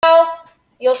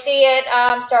You'll see it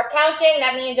start counting.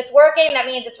 That means it's working. That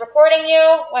means it's recording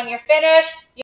you. When you're finished,